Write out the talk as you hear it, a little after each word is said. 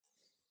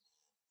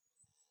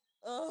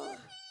Ugh.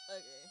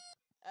 Okay.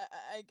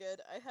 I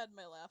good. I had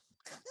my laugh.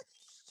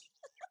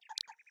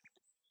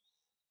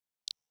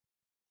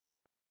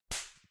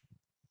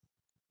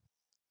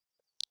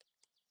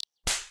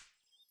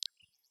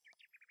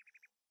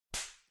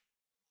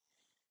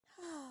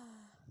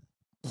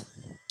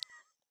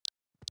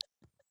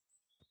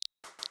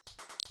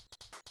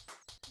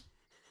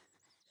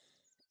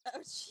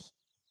 Ouchie.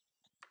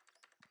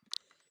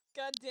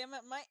 God damn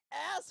it, my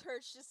ass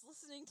hurts just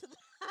listening to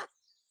that.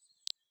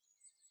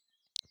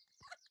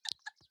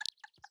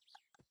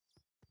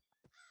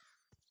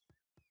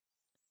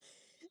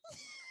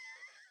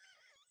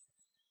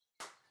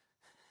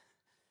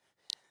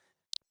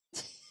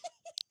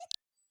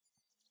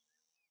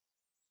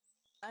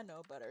 I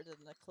know better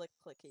than the click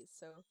clickies,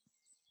 so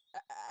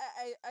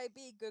I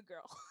be a good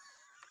girl.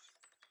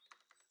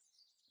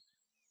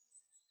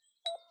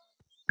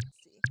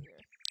 Let's see here.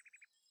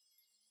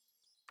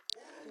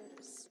 Good,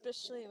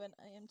 especially when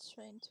I am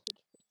trying to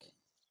drink.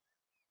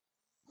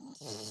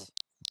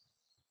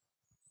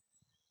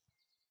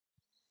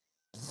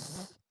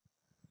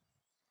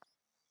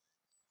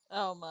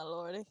 Oh my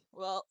lordy.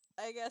 Well,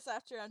 I guess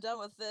after I'm done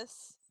with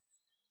this,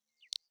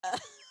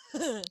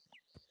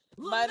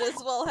 might as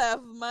well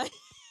have my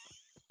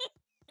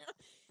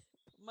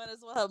might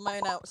as well have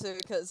mine out too,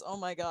 because oh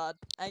my god,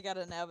 I got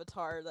an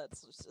avatar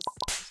that's just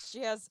she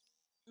has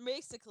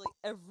basically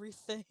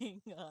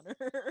everything on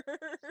her.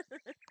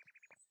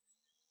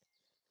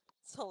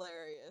 It's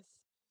hilarious.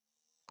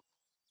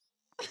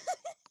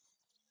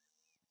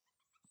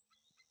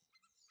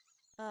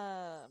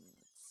 Let's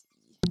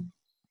see.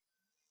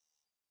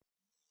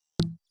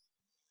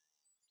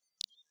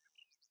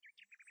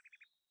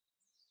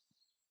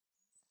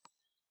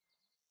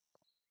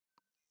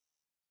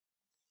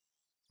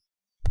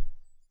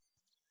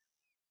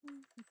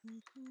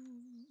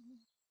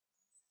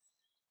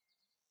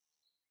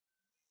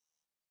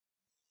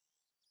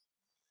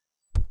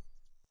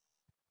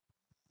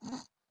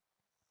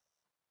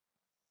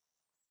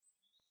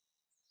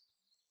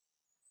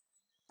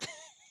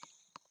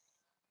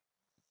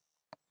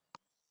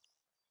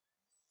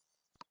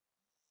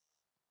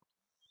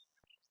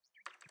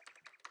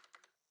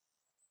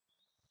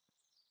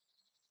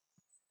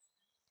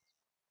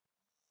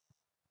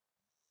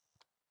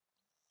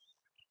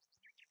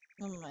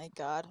 Oh my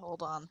god,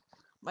 hold on.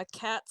 My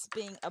cat's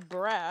being a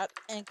brat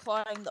and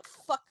clawing the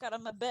fuck out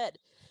of my bed.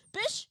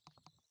 Bish!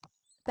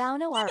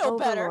 Bauno, You our know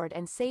better! overlord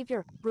and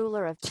savior,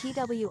 ruler of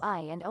TWI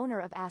and owner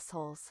of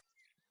assholes.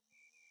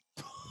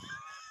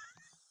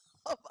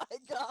 Oh my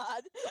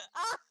god!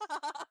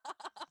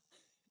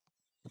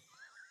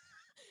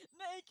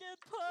 Naked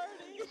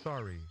party!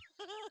 Sorry.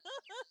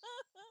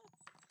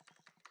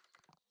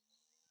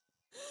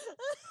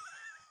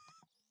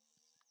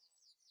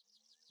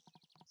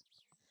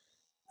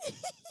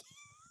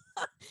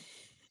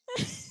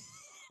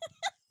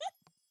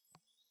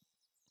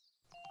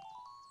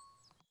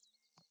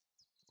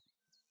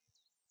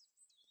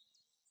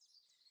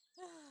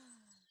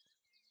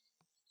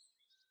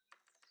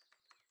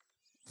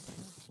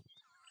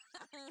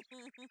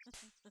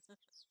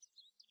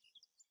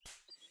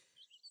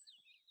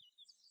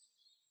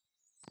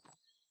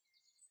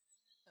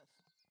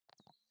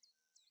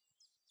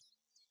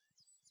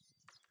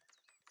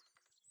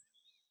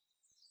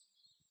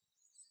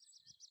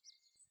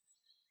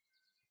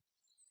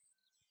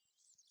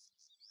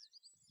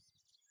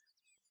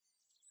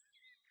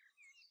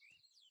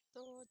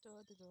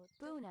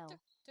 Bruno.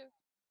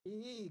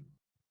 Eek.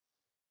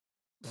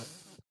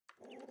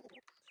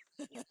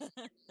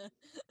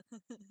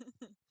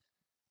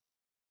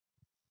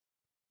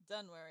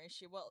 Don't worry,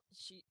 she wells.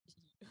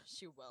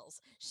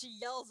 She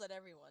yells at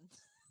everyone.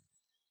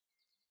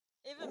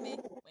 Even me.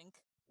 Wink.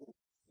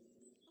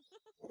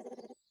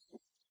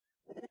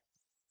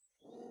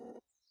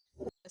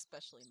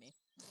 Especially me.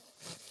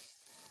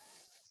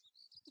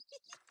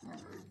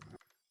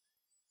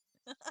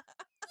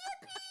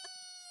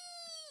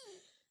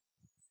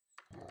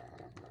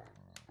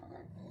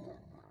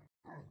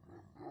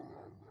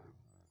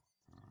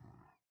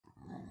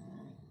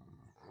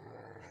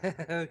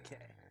 Okay.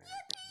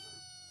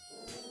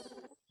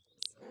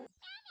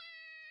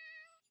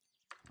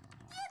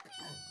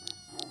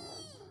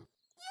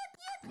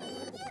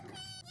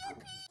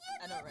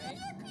 I know, right?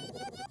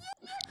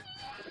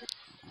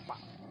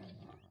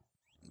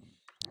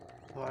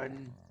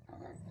 Pardon.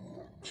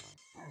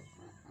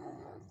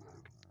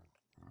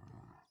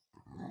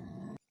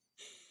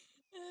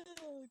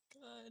 Oh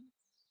god.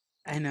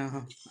 I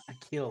know. I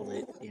killed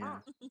it. Yeah.